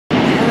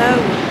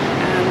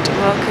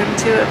Welcome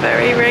to a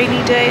very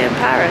rainy day in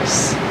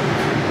Paris.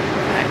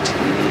 In fact,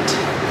 we need to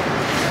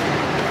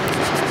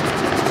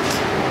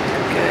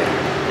go.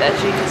 As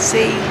you can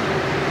see,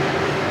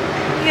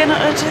 we're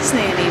not at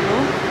Disney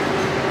anymore.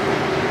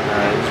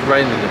 It's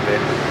raining a bit.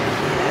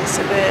 Yeah,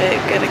 so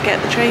we're going to get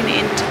the train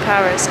into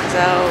Paris because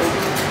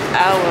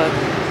our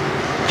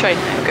train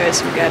home goes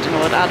from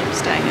Gare-du-Nord.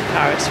 Adam's staying in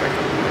Paris for a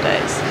couple of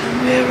days.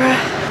 And we're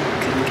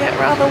going to get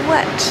rather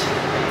wet.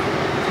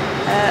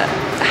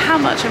 How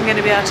much I'm going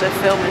to be able to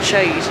film and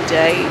show you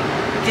today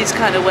is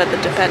kind of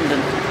weather dependent,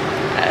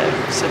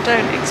 so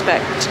don't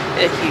expect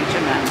a huge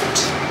amount,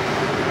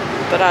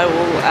 but I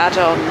will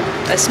add on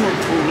a small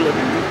pool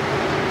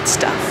and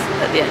stuff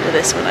at the end of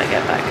this when I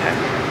get back home.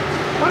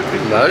 Might be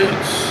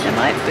loads. There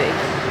might be.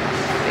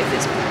 If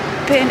it's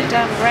pinning it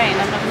down with rain,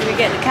 I'm not going to be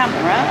getting the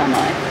camera out, am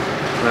I?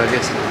 No, I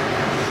guess not.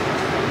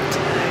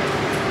 So,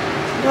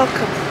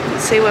 welcome.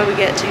 Let's see where we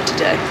get to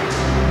today.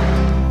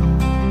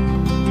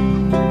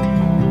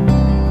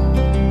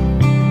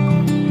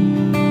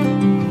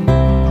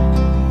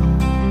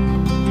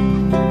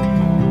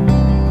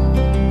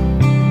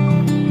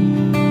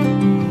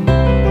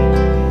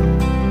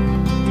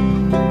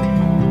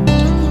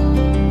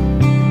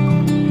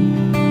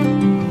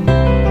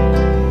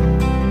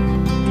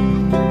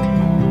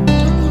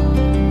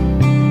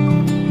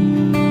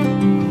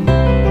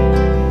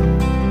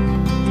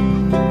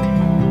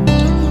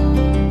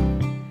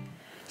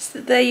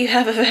 There you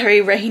have a very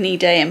rainy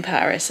day in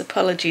Paris.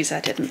 Apologies I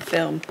didn't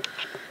film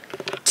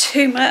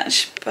too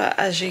much, but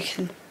as you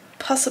can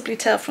possibly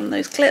tell from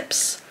those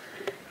clips,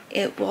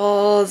 it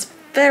was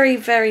very,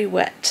 very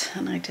wet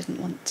and I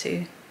didn't want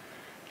to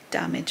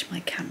damage my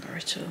camera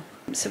at all.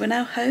 So we're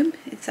now home.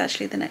 It's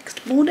actually the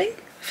next morning.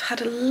 I've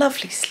had a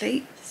lovely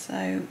sleep,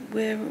 so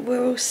we're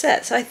all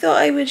set. So I thought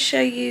I would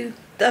show you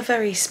a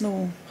very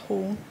small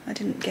haul. I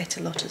didn't get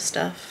a lot of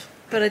stuff,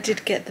 but I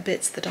did get the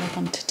bits that I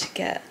wanted to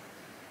get.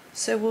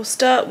 So we'll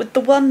start with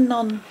the one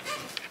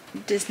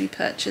non-Disney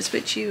purchase,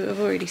 which you have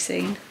already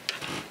seen,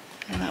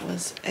 and that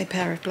was a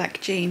pair of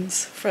black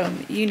jeans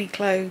from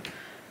Uniqlo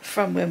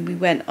from when we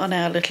went on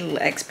our little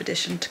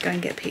expedition to go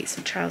and get Pete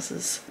some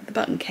trousers. The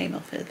button came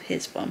off of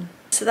his one.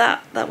 So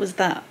that was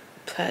that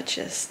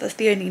purchase. That's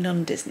the only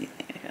non-Disney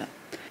thing I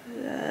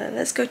got.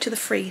 Let's go to the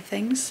free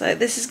things. So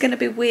this is going to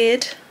be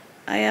weird.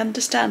 I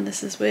understand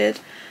this is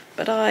weird,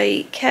 but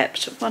I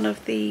kept one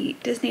of the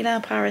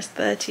Disneyland Paris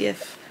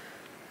 30th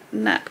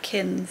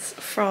napkins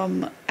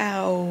from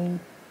our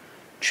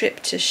trip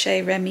to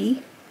Chez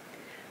Remy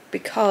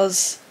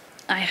because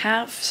I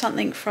have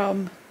something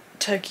from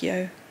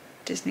Tokyo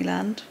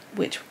Disneyland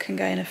which can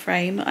go in a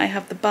frame. I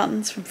have the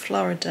buttons from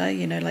Florida,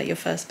 you know, like your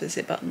first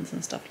visit buttons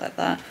and stuff like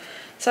that.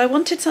 So I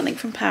wanted something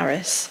from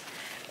Paris,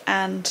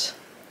 and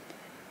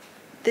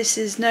this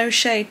is no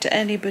shade to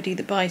anybody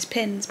that buys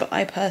pins, but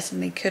I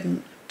personally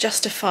couldn't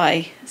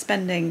justify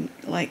spending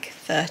like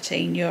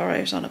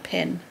 €13 on a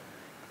pin,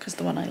 because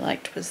the one I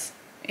liked was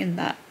in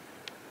that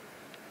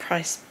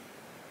price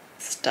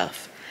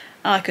stuff.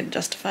 And I couldn't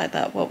justify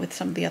that, what with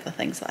some of the other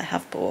things that I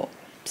have bought.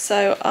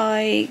 So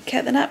I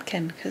kept the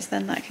napkin, because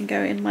then that can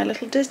go in my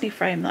little Disney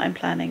frame that I'm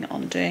planning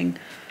on doing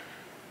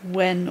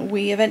when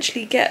we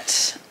eventually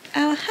get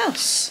our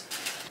house.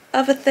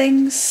 Other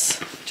things,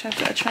 which I've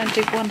got to try and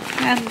do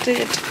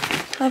one-handed.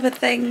 Other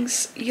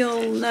things,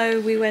 you'll know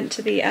we went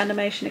to the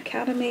Animation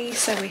Academy,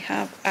 so we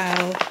have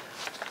our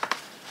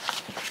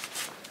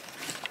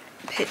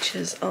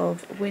pictures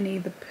of Winnie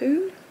the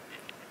Pooh.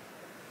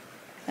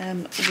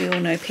 We all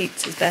know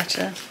pizza's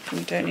better.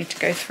 We don't need to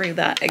go through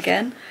that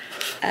again.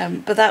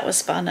 But that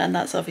was fun, and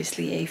that's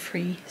obviously a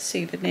free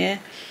souvenir.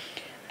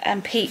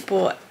 And Pete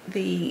bought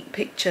the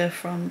picture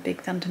from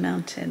Big Thunder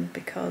Mountain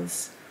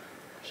because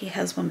he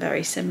has one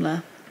very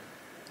similar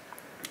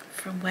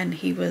from when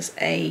he was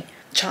a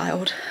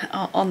child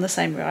on the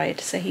same ride,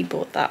 so he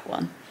bought that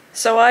one.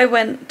 So I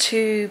went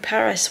to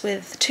Paris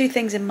with two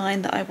things in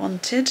mind that I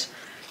wanted.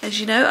 As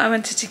you know, I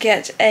wanted to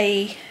get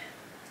a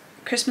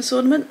Christmas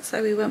ornament,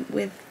 so we went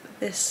with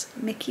this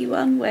Mickey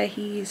one where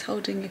he's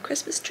holding a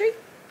Christmas tree,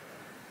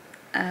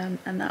 and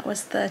that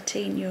was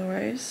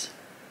 €13.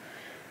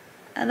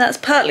 And that's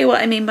partly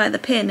what I mean by the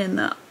pin, in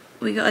that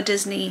we got a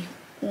Disney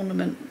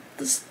ornament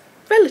that's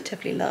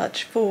relatively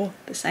large for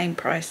the same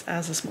price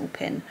as a small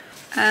pin.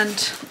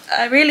 And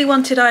I really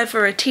wanted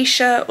either a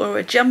t-shirt or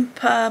a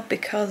jumper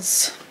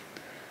because,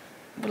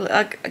 well,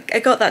 I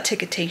got that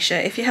ticket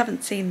t-shirt. If you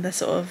haven't seen the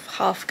sort of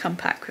half come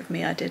pack with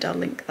me I did, I'll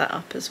link that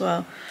up as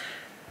well.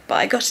 But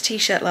I got a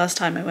t-shirt last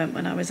time I went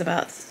when I was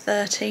about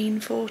 13,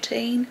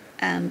 14,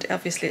 and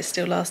obviously it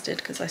still lasted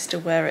because I still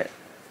wear it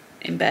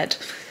in bed.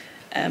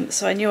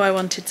 So I knew I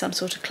wanted some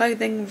sort of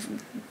clothing,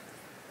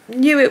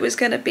 knew it was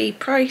going to be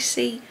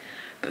pricey,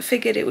 but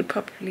figured it would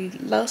probably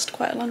last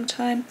quite a long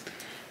time.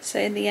 So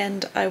in the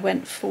end I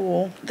went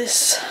for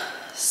this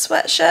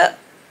sweatshirt.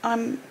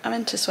 I'm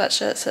into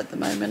sweatshirts at the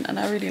moment, and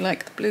I really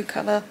like the blue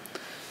colour.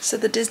 So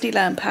the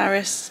Disneyland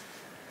Paris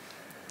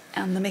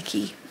and the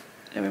Mickey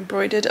are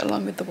embroidered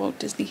along with the Walt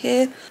Disney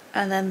here,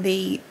 and then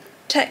the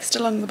text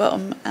along the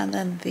bottom, and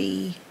then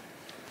the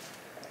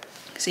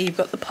So you've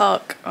got the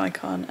park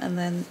icon and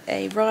then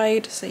a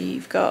ride. So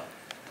you've got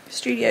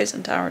Studios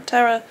and Tower of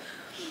Terror.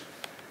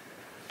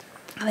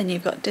 And then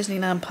you've got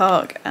Disneyland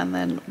Park and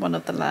then one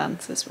of the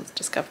lands. This was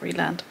Discovery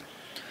Land.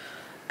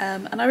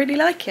 And I really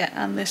like it.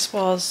 And this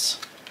was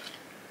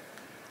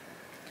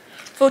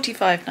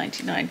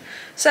 $45.99.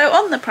 So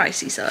on the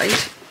pricey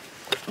side,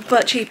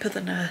 but cheaper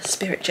than a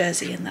Spirit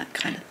jersey and that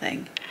kind of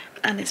thing.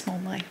 And it's more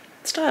my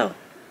style.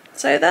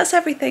 So that's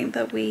everything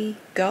that we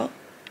got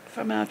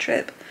from our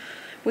trip.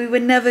 We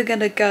were never going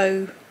to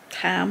go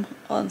ham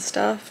on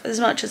stuff. As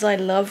much as I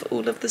love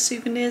all of the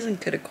souvenirs and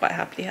could have quite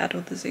happily had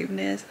all the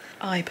souvenirs,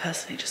 I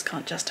personally just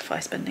can't justify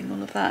spending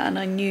all of that, and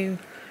I knew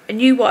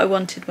what I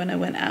wanted when I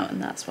went out,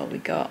 and that's what we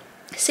got.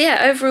 So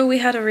yeah, overall we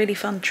had a really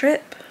fun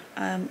trip.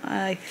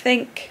 I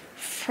think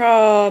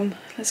from,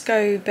 let's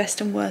go best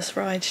and worst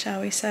ride,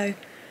 shall we? So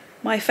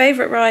my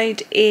favourite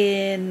ride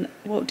in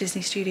Walt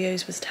Disney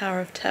Studios was Tower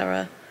of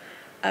Terror.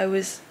 I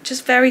was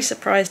just very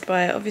surprised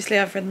by it. Obviously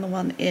I've ridden the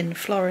one in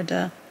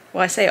Florida.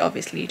 Well, I say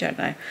obviously, you don't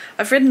know.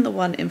 I've ridden the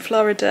one in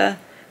Florida.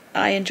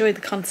 I enjoyed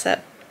the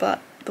concept,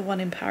 but the one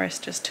in Paris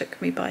just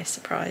took me by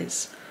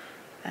surprise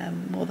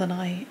more than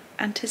I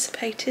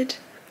anticipated.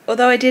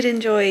 Although I did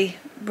enjoy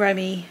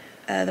Remy,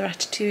 the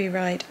Ratatouille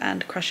ride,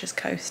 and Crusher's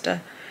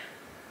Coaster,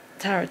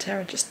 Tower of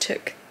Terror just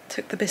took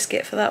the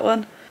biscuit for that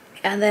one.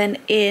 And then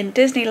in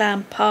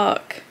Disneyland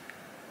Park,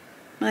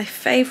 my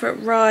favourite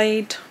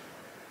ride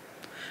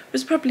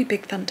was probably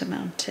Big Thunder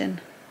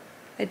Mountain.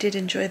 I did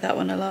enjoy that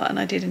one a lot, and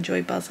I did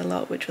enjoy Buzz a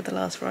lot, which were the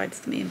last rides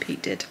that me and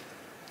Pete did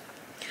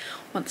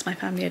once my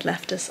family had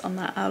left us on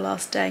our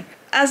last day.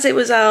 As it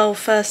was our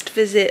first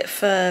visit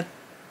for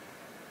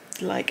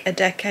like a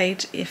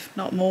decade, if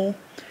not more,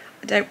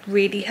 I don't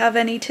really have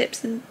any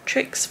tips and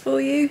tricks for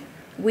you.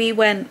 We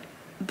went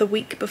the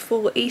week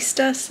before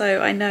Easter,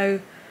 so I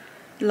know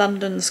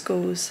London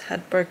schools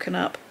had broken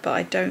up, but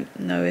I don't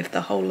know if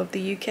the whole of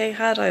the UK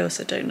had. I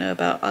also don't know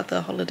about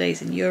other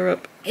holidays in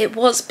Europe. It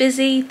was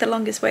busy. The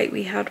longest wait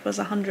we had was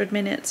 100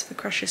 minutes for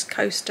Crusher's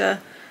Coaster,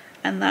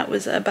 and that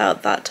was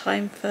about that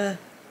time for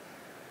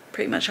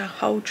pretty much our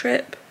whole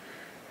trip.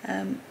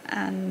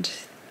 And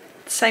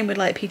same with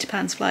like Peter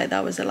Pan's flight,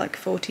 that was at like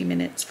 40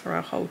 minutes for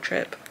our whole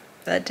trip.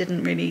 That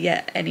didn't really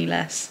get any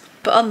less.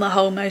 But on the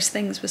whole, most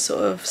things were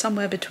sort of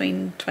somewhere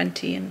between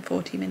 20 and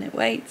 40 minute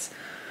waits,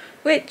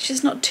 which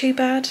is not too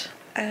bad,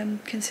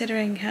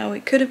 considering how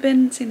it could have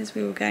been, seeing as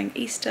we were going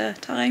Easter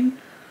time.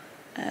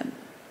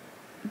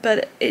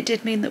 But it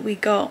did mean that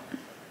I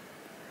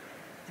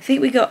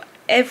think we got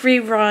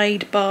every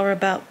ride bar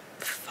about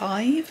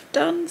 5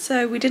 done.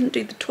 So we didn't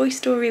do the Toy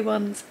Story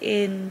ones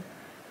in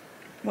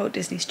Walt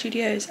Disney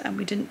Studios, and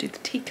we didn't do the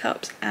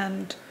Teacups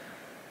and,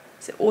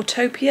 is it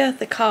Autopia,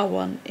 the car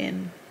one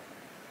in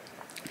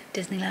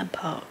Disneyland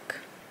Park.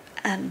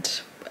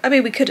 And I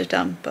mean, we could have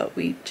done, but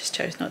we just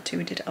chose not to.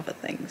 We did other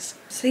things.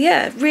 So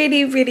yeah,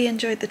 really, really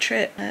enjoyed the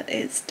trip.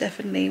 It's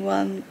definitely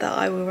one that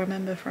I will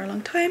remember for a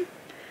long time.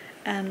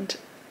 And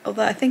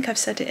although I think I've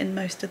said it in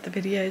most of the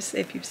videos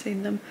if you've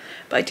seen them,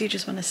 but I do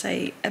just want to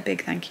say a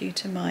big thank you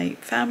to my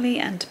family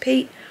and to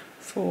Pete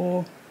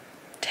for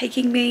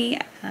taking me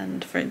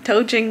and for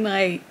indulging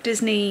my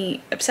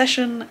Disney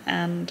obsession,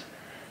 and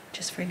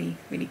just really,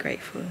 really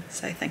grateful.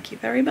 So thank you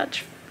very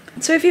much.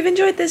 So if you've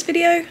enjoyed this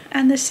video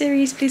and this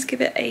series, please give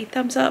it a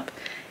thumbs up.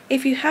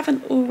 If you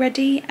haven't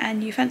already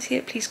and you fancy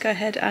it, please go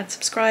ahead and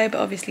subscribe.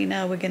 Obviously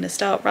now we're going to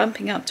start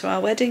ramping up to our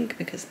wedding,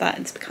 because that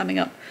is coming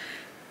up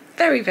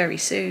very, very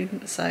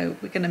soon. So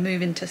we're going to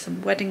move into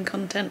some wedding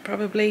content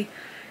probably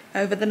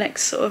over the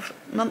next sort of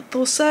month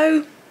or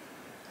so.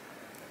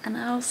 And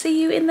I'll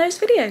see you in those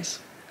videos.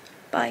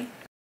 Bye.